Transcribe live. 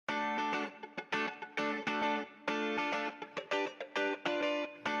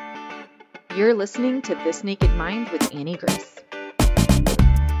You're listening to This Naked Mind with Annie Grace.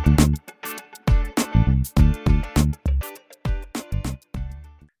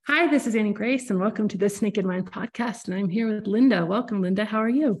 Hi, this is Annie Grace, and welcome to This Naked Mind podcast. And I'm here with Linda. Welcome, Linda. How are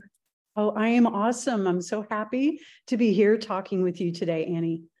you? Oh, I am awesome. I'm so happy to be here talking with you today,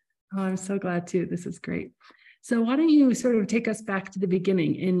 Annie. Oh, I'm so glad too. This is great. So why don't you sort of take us back to the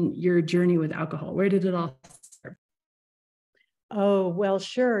beginning in your journey with alcohol? Where did it all start? Oh, well,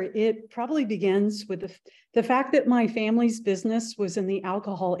 sure. It probably begins with the fact that my family's business was in the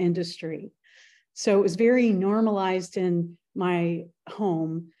alcohol industry. So it was very normalized in my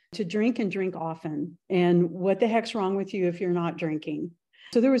home to drink and drink often. And what the heck's wrong with you if you're not drinking?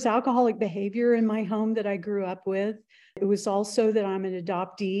 So there was alcoholic behavior in my home that I grew up with. It was also that I'm an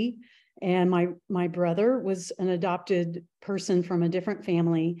adoptee, and my brother was an adopted person from a different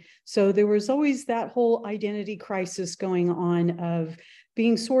family. So there was always that whole identity crisis going on of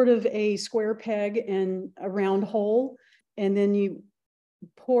being sort of a square peg in a round hole. And then you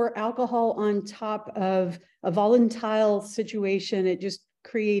pour alcohol on top of a volatile situation. It just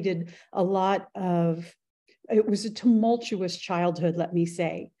created it was a tumultuous childhood, let me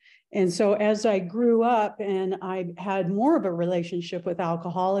say. And so as I grew up and I had more of a relationship with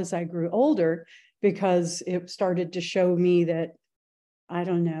alcohol as I grew older, because it started to show me that, I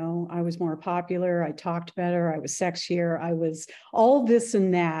don't know, I was more popular, I talked better, I was sexier, I was all this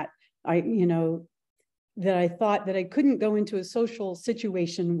and that. That I thought that I couldn't go into a social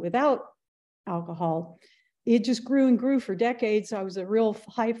situation without alcohol. It just grew and grew for decades. I was a real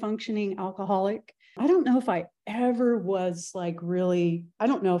high functioning alcoholic. I don't know if I ever was I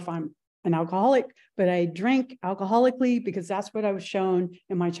don't know if I'm an alcoholic, but I drank alcoholically because that's what I was shown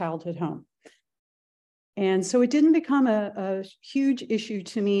in my childhood home. And so it didn't become a huge issue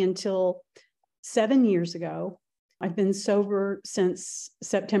to me until 7 years ago. I've been sober since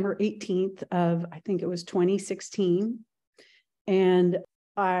September 18th of, I think it was 2016. And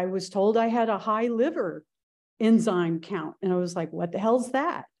I was told I had a high liver enzyme count. And I was like, what the hell's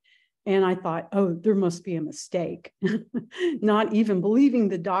that? And I thought, oh, there must be a mistake. Not even believing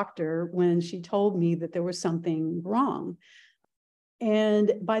the doctor when she told me that there was something wrong.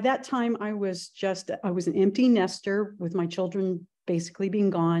 And by that time, I was an empty nester with my children basically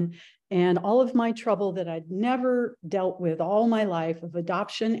being gone. And all of my trouble that I'd never dealt with all my life of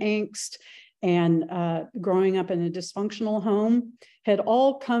adoption angst and growing up in a dysfunctional home had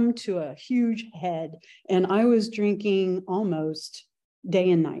all come to a huge head. And I was drinking almost day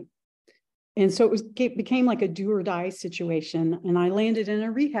and night. And so it became like a do or die situation. And I landed in a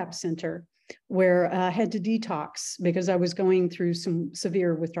rehab center where I had to detox because I was going through some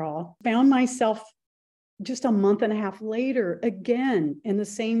severe withdrawal. Found myself just a month and a half later, again, in the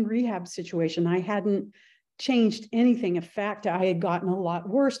same rehab situation. I hadn't changed anything. In fact, I had gotten a lot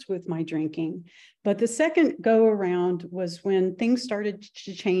worse with my drinking. But the second go around was when things started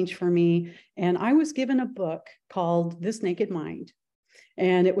to change for me. And I was given a book called This Naked Mind.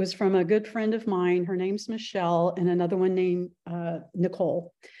 And it was from a good friend of mine. Her name's Michelle, and another one named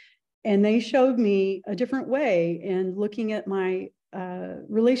Nicole. And they showed me a different way in looking at my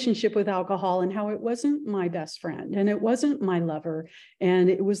relationship with alcohol and how it wasn't my best friend and it wasn't my lover and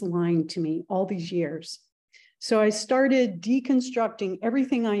it was lying to me all these years. So I started deconstructing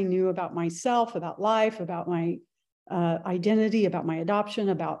everything I knew about myself, about life, about my identity, about my adoption,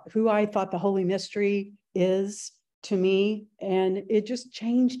 about who I thought the Holy Mystery is to me. And it just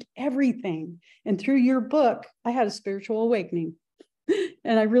changed everything. And through your book, I had a spiritual awakening.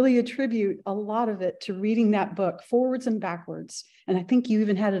 And I really attribute a lot of it to reading that book forwards and backwards. And I think you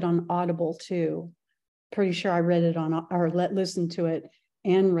even had it on Audible too. Pretty sure I read it listened to it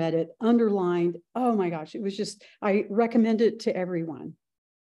and read it, underlined. Oh my gosh, it was just, I recommend it to everyone.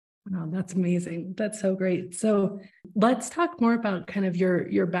 Wow, that's amazing. That's so great. So let's talk more about kind of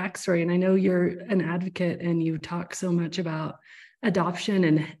your backstory. And I know you're an advocate and you talk so much about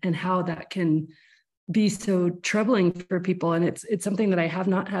adoption and how that can be so troubling for people. And it's something that I have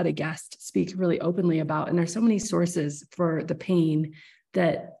not had a guest speak really openly about. And there's so many sources for the pain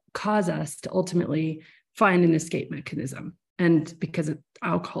that cause us to ultimately find an escape mechanism. And because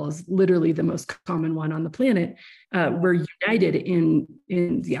alcohol is literally the most common one on the planet, we're united in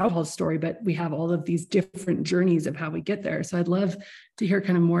the alcohol story, but we have all of these different journeys of how we get there. So I'd love to hear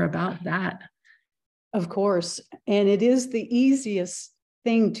kind of more about that. Of course. And it is the easiest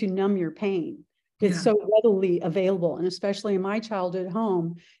thing to numb your pain. It's so readily available. And especially in my childhood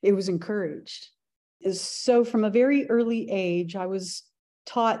home, it was encouraged. So from a very early age, I was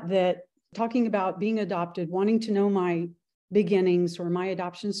taught that talking about being adopted, wanting to know my beginnings or my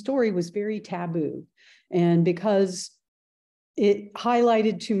adoption story was very taboo. And because it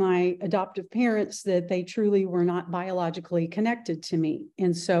highlighted to my adoptive parents that they truly were not biologically connected to me.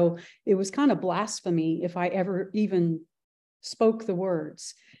 And so it was kind of blasphemy if I ever even spoke the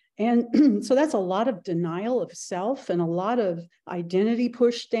words. And so that's a lot of denial of self and a lot of identity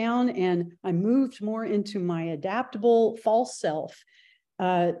pushed down. And I moved more into my adaptable false self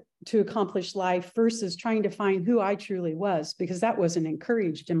to accomplish life versus trying to find who I truly was, because that wasn't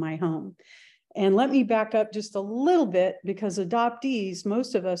encouraged in my home. And let me back up just a little bit, because adoptees,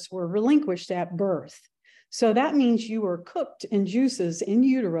 most of us were relinquished at birth. So that means you were cooked in juices in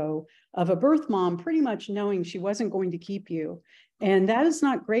utero of a birth mom, pretty much knowing she wasn't going to keep you. And that is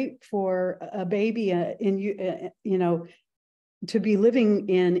not great for a baby to be living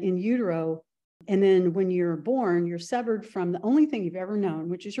in utero. And then when you're born, you're severed from the only thing you've ever known,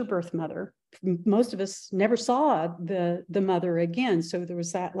 which is your birth mother. Most of us never saw the mother again. So there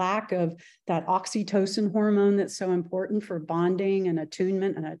was that lack of that oxytocin hormone that's so important for bonding and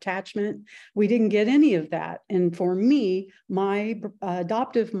attunement and attachment. We didn't get any of that. And for me, my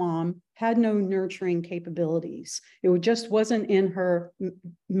adoptive mom had no nurturing capabilities. It just wasn't in her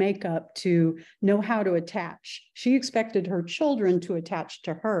makeup to know how to attach. She expected her children to attach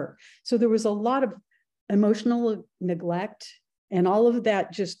to her. So there was a lot of emotional neglect, and all of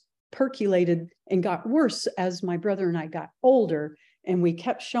that just percolated and got worse as my brother and I got older, and we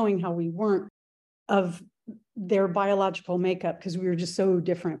kept showing how we weren't of their biological makeup because we were just so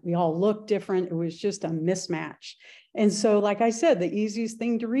different. We all looked different. It was just a mismatch. And so, like I said, the easiest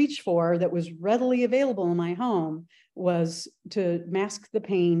thing to reach for that was readily available in my home was to mask the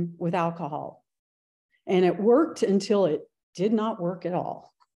pain with alcohol. And it worked until it did not work at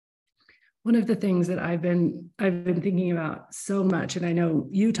all. One of the things that I've been thinking about so much, and I know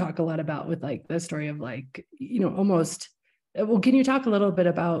you talk a lot about with like the story of like, almost, well, can you talk a little bit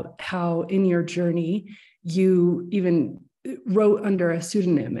about how in your journey, you even wrote under a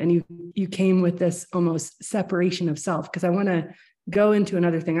pseudonym and you came with this almost separation of self? Because I want to go into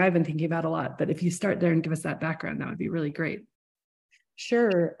another thing I've been thinking about a lot, but if you start there and give us that background, that would be really great.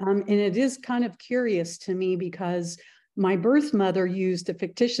 Sure. And it is kind of curious to me because my birth mother used a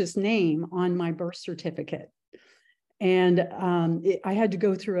fictitious name on my birth certificate. And I had to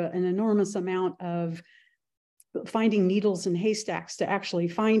go through an enormous amount of finding needles in haystacks to actually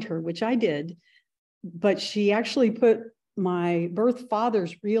find her, which I did. But she actually put my birth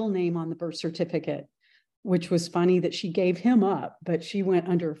father's real name on the birth certificate, which was funny that she gave him up, but she went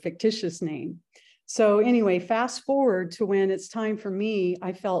under a fictitious name. So anyway, fast forward to when it's time for me,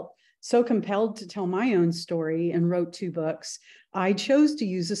 I felt so compelled to tell my own story and wrote 2 books. I chose to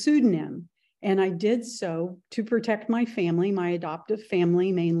use a pseudonym, and I did so to protect my family, my adoptive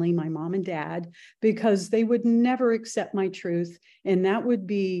family, mainly my mom and dad, because they would never accept my truth. And that would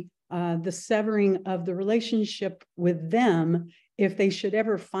be the severing of the relationship with them if they should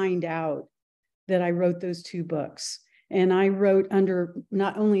ever find out that I wrote those 2 books. And I wrote under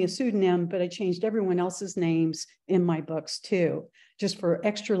not only a pseudonym, but I changed everyone else's names in my books too, just for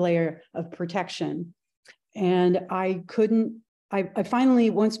extra layer of protection. And I finally,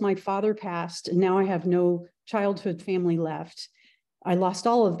 once my father passed, and now I have no childhood family left, I lost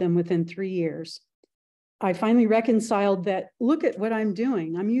all of them within 3 years. I finally reconciled that, look at what I'm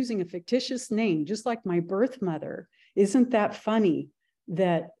doing. I'm using a fictitious name, just like my birth mother. Isn't that funny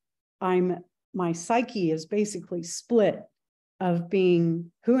that my psyche is basically split of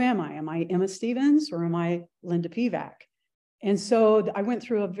being, who am I? Am I Emma Stevens or am I Linda Pivac? And so I went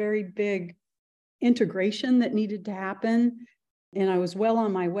through a very big integration that needed to happen. And I was well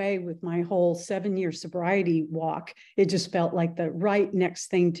on my way with my whole 7-year sobriety walk. It just felt like the right next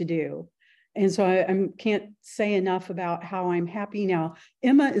thing to do. And so I can't say enough about how I'm happy now.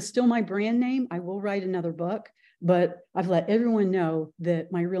 Emma is still my brand name. I will write another book, but I've let everyone know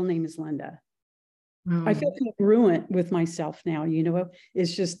that my real name is Linda. I feel congruent with myself now,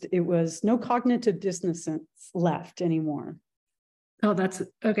 it's just, it was no cognitive dissonance left anymore. Oh, that's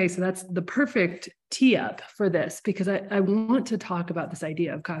okay. So that's the perfect tee up for this, because I want to talk about this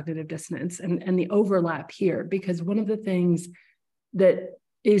idea of cognitive dissonance and the overlap here, because one of the things that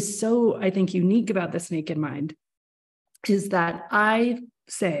is so, I think, unique about This Naked Mind is that I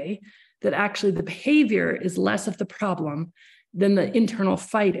say that actually the behavior is less of the problem than the internal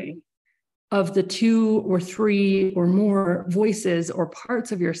fighting of the 2 or 3 or more voices or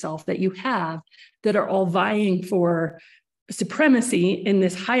parts of yourself that you have that are all vying for supremacy in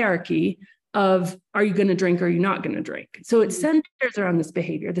this hierarchy of, are you going to drink or are you not going to drink? So it centers around this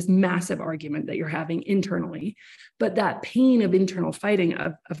behavior, this massive argument that you're having internally. But that pain of internal fighting,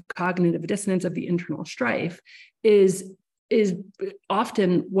 of cognitive dissonance, of the internal strife is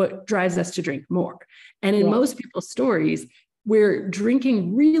often what drives us to drink more. And in most people's stories, Where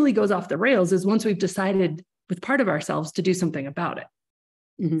drinking really goes off the rails is once we've decided with part of ourselves to do something about it.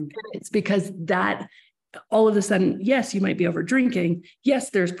 Mm-hmm. It's because that all of a sudden, yes, you might be over drinking. Yes,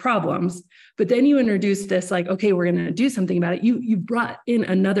 there's problems, but then you introduce this like, okay, we're going to do something about it. You brought in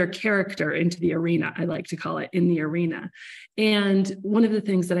another character into the arena. I like to call it in the arena. And one of the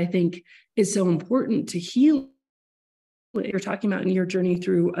things that I think is so important to heal, what you're talking about in your journey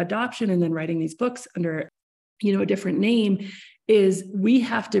through adoption and then writing these books under, a different name, is we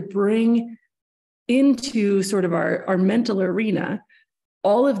have to bring into sort of our mental arena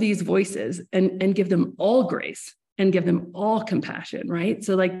all of these voices and give them all grace and give them all compassion, right?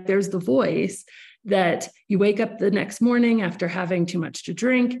 So like there's the voice that you wake up the next morning after having too much to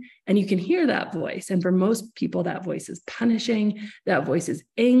drink and you can hear that voice. And for most people, that voice is punishing, that voice is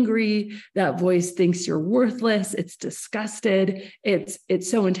angry, that voice thinks you're worthless, it's disgusted, it's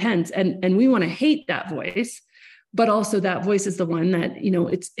so intense. And we want to hate that voice. But also that voice is the one that,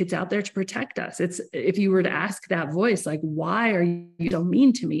 it's out there to protect us. It's, if you were to ask that voice, like, why are you so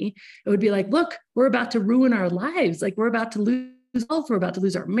mean to me? It would be like, look, we're about to ruin our lives. Like we're about to lose health. We're about to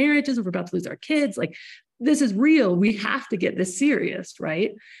lose our marriages. We're about to lose our kids. Like this is real. We have to get this serious.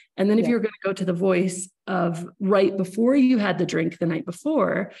 Right. And then if you're going to go to the voice of right before you had the drink the night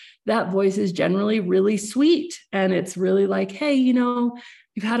before, that voice is generally really sweet. And it's really like, hey,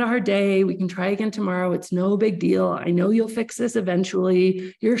 you've had a hard day. We can try again tomorrow. It's no big deal. I know you'll fix this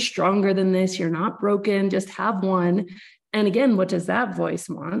eventually. You're stronger than this. You're not broken. Just have one. And again, what does that voice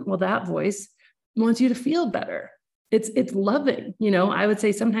want? Well, that voice wants you to feel better. It's loving. I would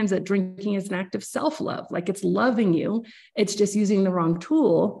say sometimes that drinking is an act of self-love. Like it's loving you. It's just using the wrong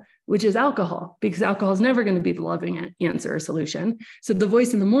tool, which is alcohol, because alcohol is never going to be the loving answer or solution. So the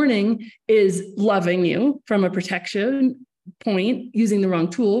voice in the morning is loving you from a protection point, using the wrong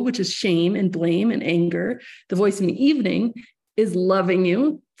tool, which is shame and blame and anger. The voice in the evening is loving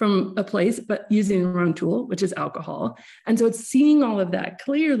you from a place, but using the wrong tool, which is alcohol. And so it's seeing all of that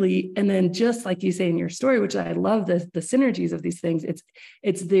clearly. And then just like you say in your story, which I love the synergies of these things,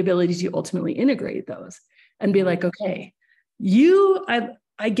 it's the ability to ultimately integrate those and be like, okay,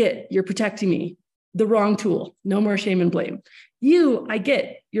 I get you're protecting me, the wrong tool, no more shame and blame. I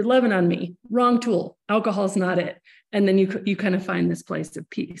get you're loving on me, wrong tool, alcohol's not it. And then you kind of find this place of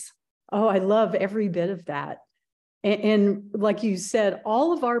peace. Oh, I love every bit of that. And like you said,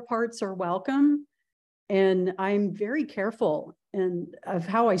 all of our parts are welcome. And I'm very careful of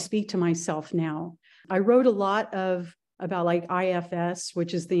how I speak to myself now. I wrote a lot about like IFS,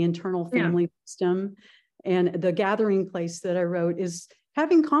 which is the internal family system. And the gathering place that I wrote is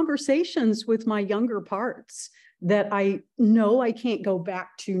having conversations with my younger parts that I know I can't go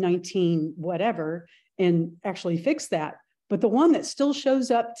back to 19 whatever and actually fix that. But the one that still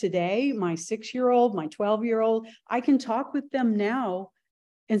shows up today, my 6-year-old, my 12-year-old, I can talk with them now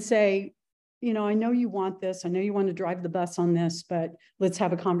and say, I know you want this. I know you want to drive the bus on this, but let's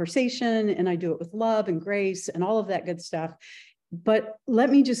have a conversation. And I do it with love and grace and all of that good stuff. But let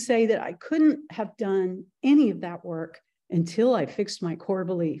me just say that I couldn't have done any of that work until I fixed my core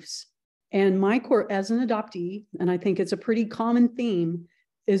beliefs. And my core, as an adoptee, and I think it's a pretty common theme,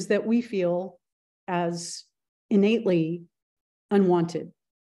 is that we feel as innately unwanted.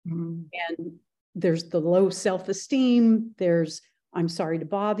 Mm-hmm. And there's the low self-esteem, there's, I'm sorry to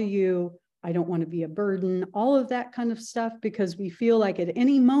bother you, I don't want to be a burden, all of that kind of stuff, because we feel like at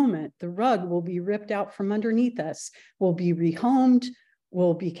any moment, the rug will be ripped out from underneath us, we'll be rehomed,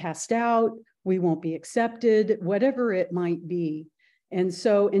 we'll be cast out, we won't be accepted, whatever it might be. And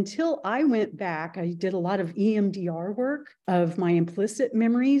so until I went back, I did a lot of EMDR work of my implicit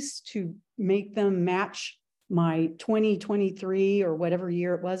memories to make them match my 2023 or whatever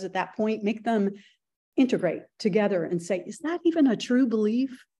year it was at that point, make them integrate together and say, is that even a true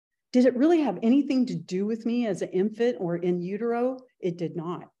belief? Did it really have anything to do with me as an infant or in utero? It did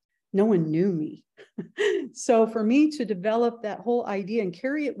not. No one knew me. So for me to develop that whole idea and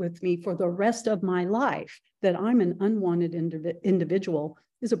carry it with me for the rest of my life, that I'm an unwanted individual,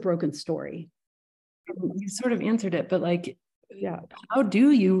 is a broken story. You sort of answered it, but how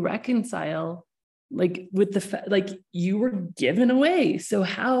do you reconcile with the you were given away? So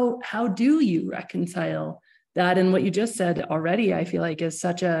how do you reconcile that? And what you just said already, I feel like is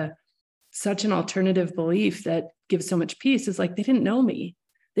such an alternative belief that gives so much peace. Is like, they didn't know me.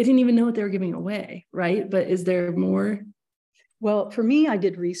 They didn't even know what they were giving away, right? But is there more? Well, for me, I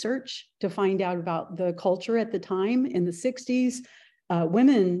did research to find out about the culture at the time. In the 60s,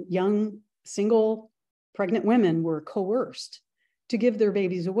 women, young, single, pregnant women were coerced to give their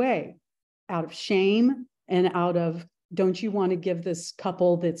babies away out of shame and out of, don't you want to give this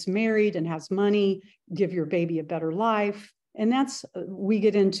couple that's married and has money, give your baby a better life? And that's, we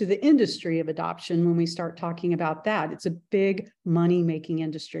get into the industry of adoption when we start talking about that. It's a big money-making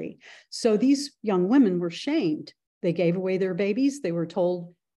industry. So these young women were shamed. They gave away their babies. They were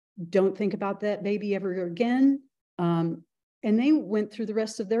told, don't think about that baby ever again. And they went through the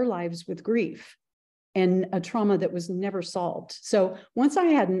rest of their lives with grief and a trauma that was never solved. So once I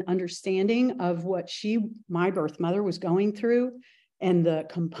had an understanding of what my birth mother, was going through and the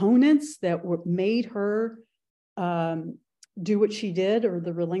components that made her do what she did, or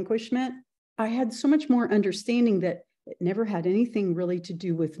the relinquishment, I had so much more understanding that it never had anything really to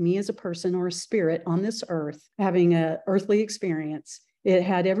do with me as a person or a spirit on this earth having an earthly experience. It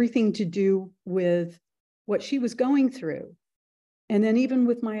had everything to do with what she was going through. And then even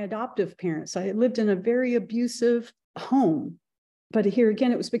with my adoptive parents, I lived in a very abusive home. But here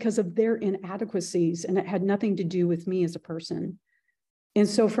again, it was because of their inadequacies, and it had nothing to do with me as a person. And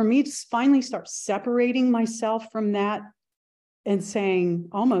so for me to finally start separating myself from that and saying,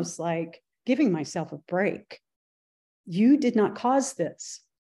 almost like giving myself a break, you did not cause this.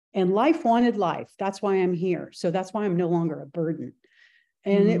 And life wanted life. That's why I'm here. So that's why I'm no longer a burden.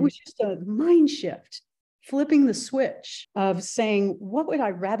 And it was just a mind shift, flipping the switch of saying, what would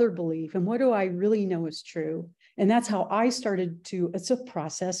I rather believe? And what do I really know is true? And that's how I started to, it's a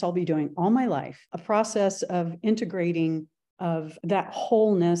process I'll be doing all my life, a process of integrating of that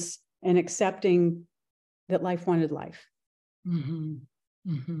wholeness and accepting that life wanted life. Mm-hmm.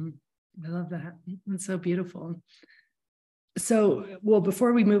 Mm-hmm. I love that. That's so beautiful. So, well,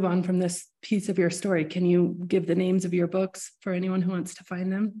 before we move on from this piece of your story, can you give the names of your books for anyone who wants to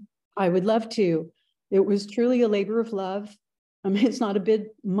find them? I would love to. It was truly a labor of love. It's not a big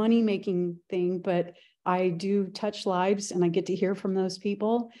money-making thing, but I do touch lives and I get to hear from those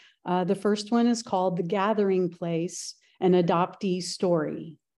people. The first one is called The Gathering Place, an Adoptee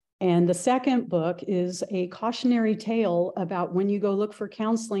Story. And the second book is a cautionary tale about when you go look for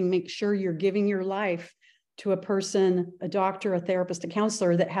counseling, make sure you're giving your life to a person, a doctor, a therapist, a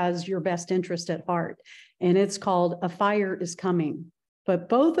counselor that has your best interest at heart. And it's called A Fire is Coming. But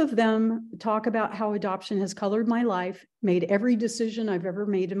both of them talk about how adoption has colored my life, made every decision I've ever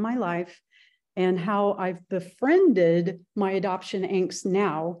made in my life, and how I've befriended my adoption angst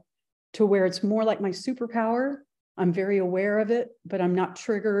now to where it's more like my superpower. I'm very aware of it, but I'm not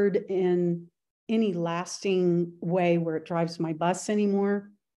triggered in any lasting way where it drives my bus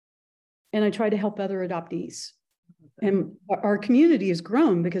anymore. And I try to help other adoptees. And our community has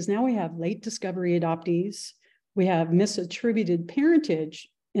grown because now we have late discovery adoptees. We have misattributed parentage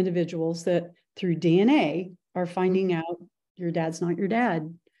individuals that through DNA are finding out your dad's not your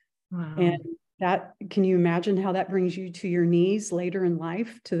dad. Wow. And that, can you imagine how that brings you to your knees later in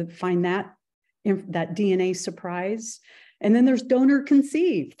life to find that DNA surprise? And then there's donor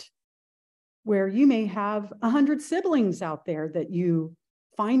conceived, where you may have 100 siblings out there that you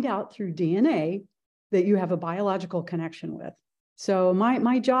find out through DNA that you have a biological connection with. So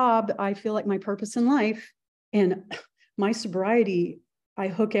my job, I feel like my purpose in life and my sobriety, I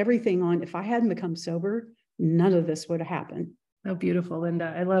hook everything on. If I hadn't become sober, none of this would have happened. Oh, beautiful,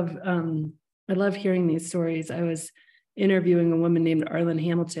 Linda. I love hearing these stories. I was interviewing a woman named Arlen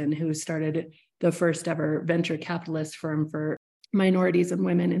Hamilton, who started the first ever venture capitalist firm for minorities and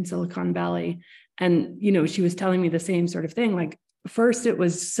women in Silicon Valley. And, you know, she was telling me the same sort of thing, like, first it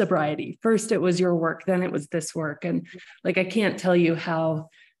was sobriety, first it was your work, then it was this work. And like, I can't tell you how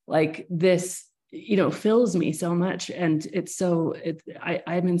like this, you know, fills me so much. And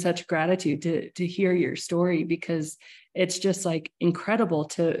I'm in such gratitude to hear your story, because it's just like incredible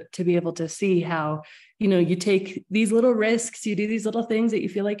to be able to see how, you know, you take these little risks, you do these little things that you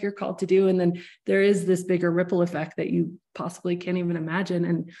feel like you're called to do. And then there is this bigger ripple effect that you possibly can't even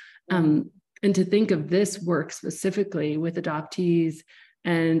imagine. And to think of this work specifically with adoptees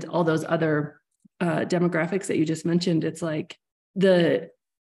and all those other demographics that you just mentioned, it's like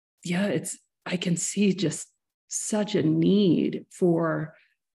I can see just such a need for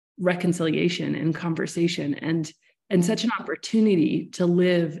reconciliation and conversation and such an opportunity to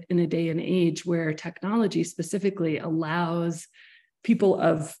live in a day and age where technology specifically allows people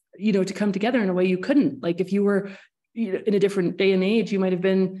of, you know, to come together in a way you couldn't. Like if you were, you know, in a different day and age, you might have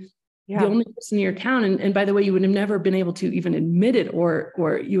been the only person in your town. And by the way, you would have never been able to even admit it,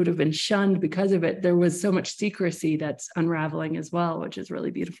 or you would have been shunned because of it. There was so much secrecy that's unraveling as well, which is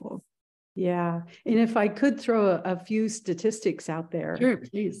really beautiful. Yeah. And if I could throw a few statistics out there. Sure,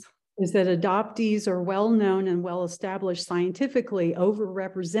 please. Is that adoptees are well known and well established scientifically,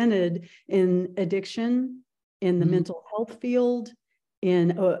 overrepresented in addiction, in the mental health field.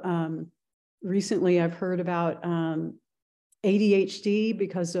 Recently I've heard about ADHD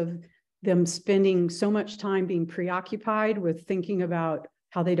because of them spending so much time being preoccupied with thinking about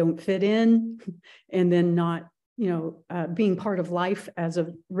how they don't fit in, and then not, being part of life as a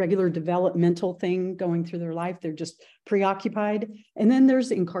regular developmental thing going through their life. They're just preoccupied. And then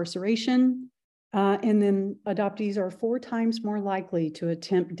there's incarceration. And then adoptees are 4 times more likely to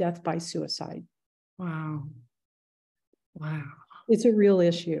attempt death by suicide. Wow. Wow. It's a real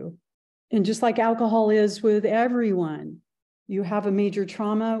issue. And just like alcohol is with everyone, you have a major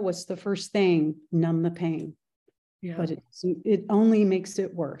trauma, what's the first thing? Numb the pain. Yeah. But it only makes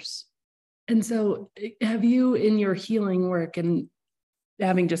it worse. And so have you, in your healing work, and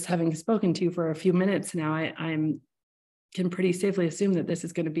having spoken to you for a few minutes now, I can pretty safely assume that this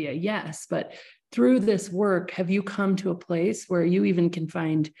is going to be a yes, but through this work, have you come to a place where you even can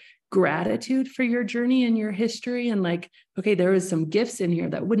find gratitude for your journey and your history? And like, okay, there is some gifts in here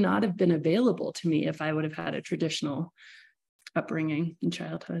that would not have been available to me if I would have had a traditional upbringing in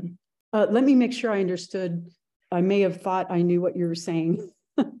childhood. Let me make sure I understood. I may have thought I knew what you were saying.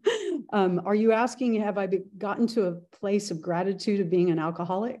 Are you asking, have I gotten to a place of gratitude of being an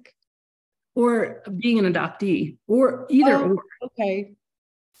alcoholic? Or being an adoptee, or either or. Okay.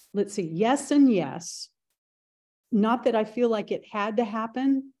 Let's see. Yes and yes. Not that I feel like it had to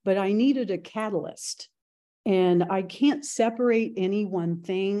happen, but I needed a catalyst. And I can't separate any one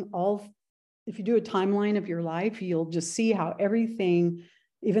thing. If you do a timeline of your life, you'll just see how everything,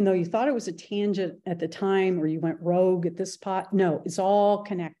 even though you thought it was a tangent at the time, or you went rogue at this spot, no, it's all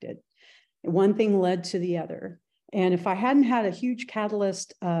connected. One thing led to the other. And if I hadn't had a huge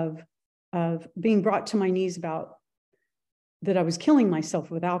catalyst of being brought to my knees about that I was killing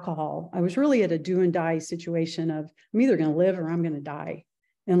myself with alcohol, I was really at a do and die situation of I'm either going to live or I'm going to die.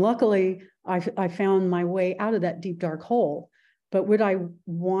 And luckily, I found my way out of that deep, dark hole. But would I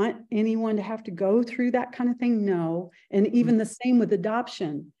want anyone to have to go through that kind of thing? No. And even the same with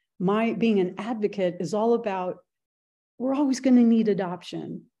adoption. My being an advocate is all about, we're always going to need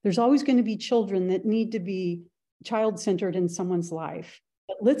adoption. There's always going to be children that need to be child-centered in someone's life.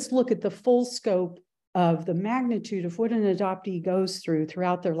 But let's look at the full scope of the magnitude of what an adoptee goes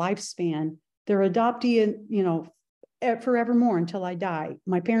throughout their lifespan. They're adoptee, forevermore until I die.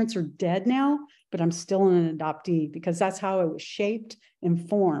 My parents are dead now, but I'm still an adoptee because that's how I was shaped and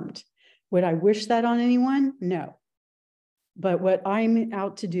formed. Would I wish that on anyone? No. But what I'm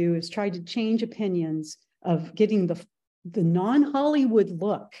out to do is try to change opinions of getting the non-Hollywood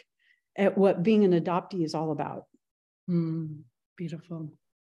look at what being an adoptee is all about. Beautiful.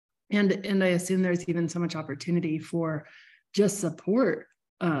 And I assume there's even so much opportunity for just support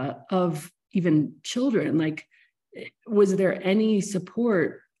of even children. Like, was there any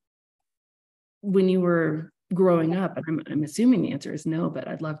support when you were growing up? And I'm assuming the answer is no, but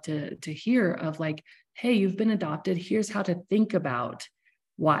I'd love to hear of like, hey, you've been adopted. Here's how to think about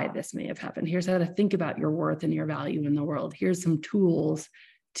why this may have happened. Here's how to think about your worth and your value in the world. Here's some tools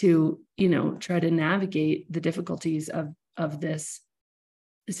to, try to navigate the difficulties of this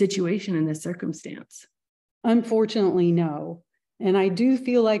situation in this circumstance. Unfortunately, no. And I do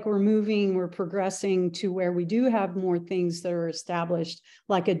feel like we're progressing to where we do have more things that are established,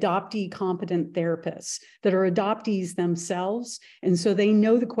 like adoptee competent therapists that are adoptees themselves. And so they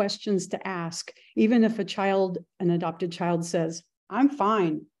know the questions to ask, even if an adopted child says, I'm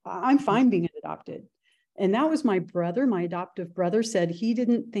fine being adopted. And that was my brother. My adoptive brother said he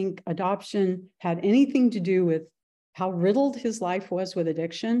didn't think adoption had anything to do with how riddled his life was with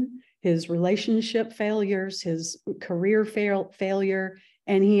addiction, his relationship failures, his career failure,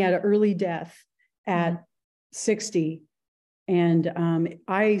 and he had an early death at 60. And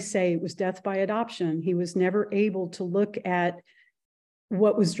I say it was death by adoption. He was never able to look at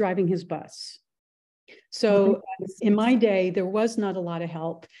what was driving his bus. So in my day, there was not a lot of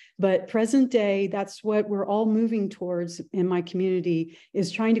help, but present day, that's what we're all moving towards in my community,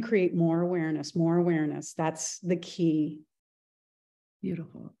 is trying to create more awareness. That's the key.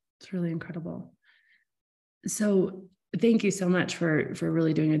 Beautiful. It's really incredible. So thank you so much for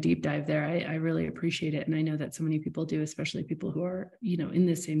really doing a deep dive there. I really appreciate it. And I know that so many people do, especially people who are, in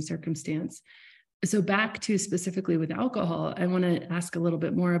the same circumstance. So back to specifically with alcohol, I want to ask a little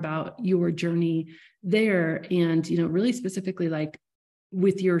bit more about your journey there and, really specifically like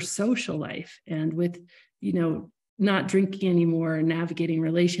with your social life and with, not drinking anymore, navigating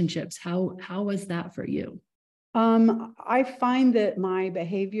relationships. How was that for you? I find that my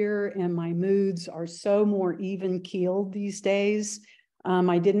behavior and my moods are so more even keeled these days.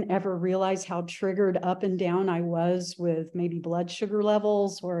 I didn't ever realize how triggered up and down I was with maybe blood sugar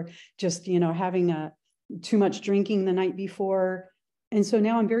levels or just, having too much drinking the night before. And so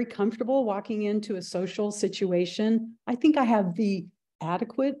now I'm very comfortable walking into a social situation. I think I have the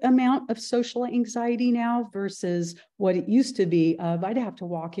adequate amount of social anxiety now versus what it used to be of I'd have to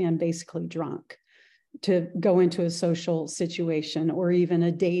walk in basically drunk to go into a social situation or even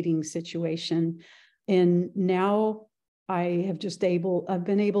a dating situation. And now I've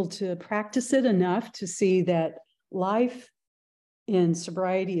been able to practice it enough to see that life in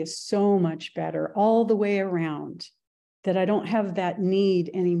sobriety is so much better all the way around, that I don't have that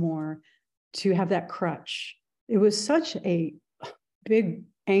need anymore to have that crutch. It was such a big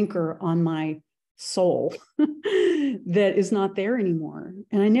anchor on my soul that is not there anymore.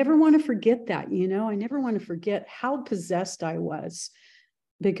 And I never want to forget that, I never want to forget how possessed I was,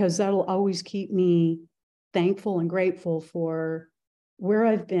 because that'll always keep me thankful and grateful for where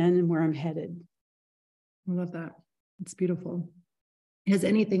I've been and where I'm headed. I love that. It's beautiful. Has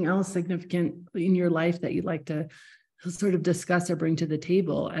anything else significant in your life that you'd like to sort of discuss or bring to the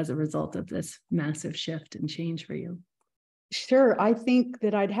table as a result of this massive shift and change for you? Sure. I think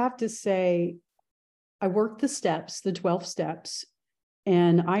that I'd have to say I worked the 12 steps,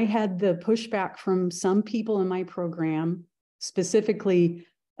 and I had the pushback from some people in my program, specifically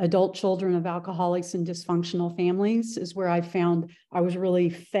adult children of alcoholics and dysfunctional families, is where I found I was really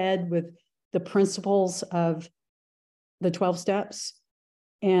fed with the principles of the 12 steps.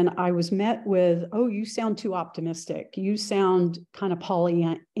 And I was met with, oh, you sound too optimistic. You sound kind of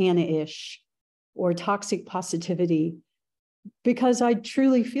Pollyanna-ish or toxic positivity, because I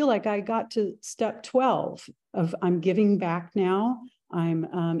truly feel like I got to step 12 of I'm giving back now. I'm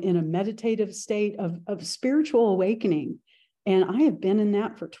in a meditative state of spiritual awakening. And I have been in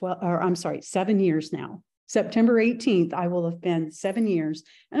that for 7 years now. September 18th, I will have been 7 years.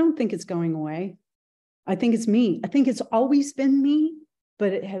 I don't think it's going away. I think it's me. I think it's always been me,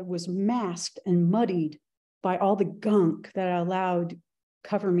 but it was masked and muddied by all the gunk that I allowed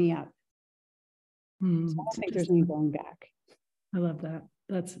cover me up. So I don't think there's any going back. I love that.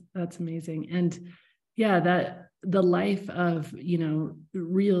 That's amazing. And yeah, that the life of,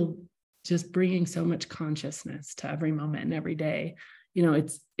 real, just bringing so much consciousness to every moment and every day,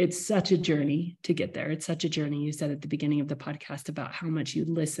 it's such a journey to get there. It's such a journey. You said at the beginning of the podcast about how much you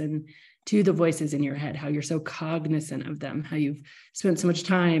listen to the voices in your head, how you're so cognizant of them, how you've spent so much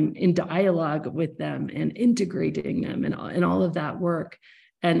time in dialogue with them and integrating them and all of that work.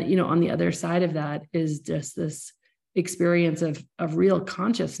 And, on the other side of that is just this experience of real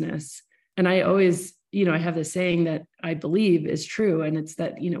consciousness. And I always, I have this saying that I believe is true. And it's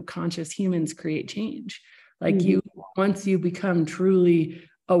that, conscious humans create change. Like once you become truly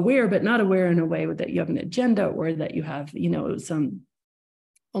aware, but not aware in a way that you have an agenda or that you have, some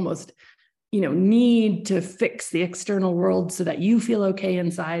almost, need to fix the external world so that you feel okay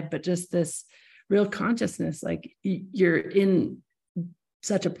inside, but just this real consciousness, like you're in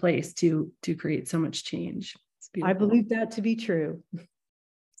such a place to create so much change. I believe that to be true.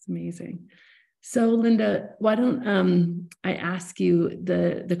 It's amazing. So Linda, why don't I ask you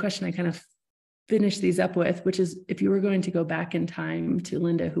the question I kind of finish these up with, which is if you were going to go back in time to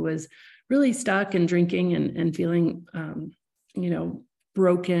Linda, who was really stuck and drinking and feeling,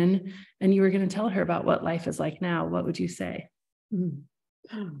 broken, and you were going to tell her about what life is like now, what would you say?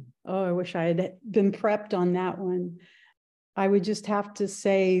 Oh, I wish I had been prepped on that one. I would just have to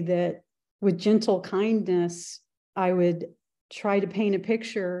say that with gentle kindness, I would try to paint a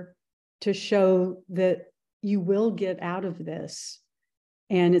picture to show that you will get out of this.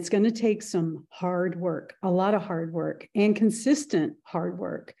 And it's going to take some hard work, a lot of hard work and consistent hard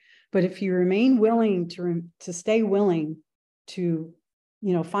work. But if you remain willing to stay willing to,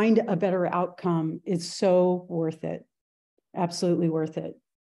 find a better outcome, it's so worth it. Absolutely worth it.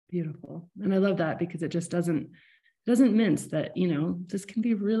 Beautiful. And I love that because it just doesn't mince that, this can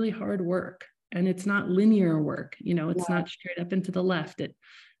be really hard work, and it's not linear work. It's not straight up and to the left. It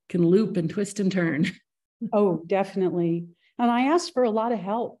can loop and twist and turn. Oh, definitely. And I asked for a lot of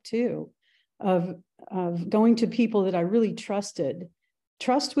help too, of going to people that I really trusted.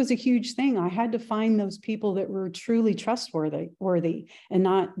 Trust was a huge thing. I had to find those people that were truly trustworthy and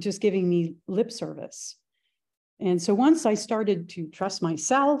not just giving me lip service. And so once I started to trust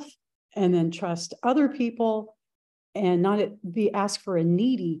myself and then trust other people and not be asked for a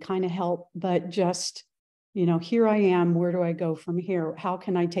needy kind of help, but just, here I am, where do I go from here? How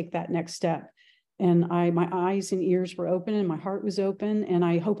can I take that next step? And my eyes and ears were open and my heart was open. And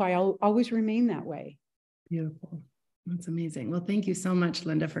I hope I always remain that way. Beautiful. That's amazing. Well, thank you so much,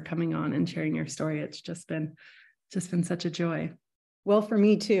 Linda, for coming on and sharing your story. It's just been such a joy. Well, for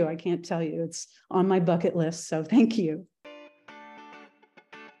me too. I can't tell you. It's on my bucket list. So thank you.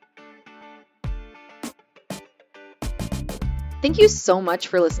 Thank you so much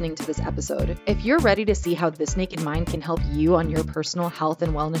for listening to this episode. If you're ready to see how This Naked Mind can help you on your personal health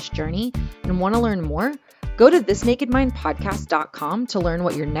and wellness journey and want to learn more, go to thisnakedmindpodcast.com to learn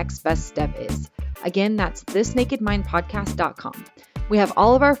what your next best step is. Again, that's thisnakedmindpodcast.com. We have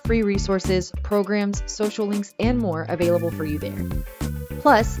all of our free resources, programs, social links, and more available for you there.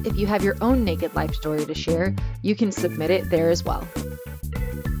 Plus, if you have your own naked life story to share, you can submit it there as well.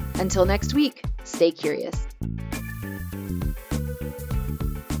 Until next week, stay curious.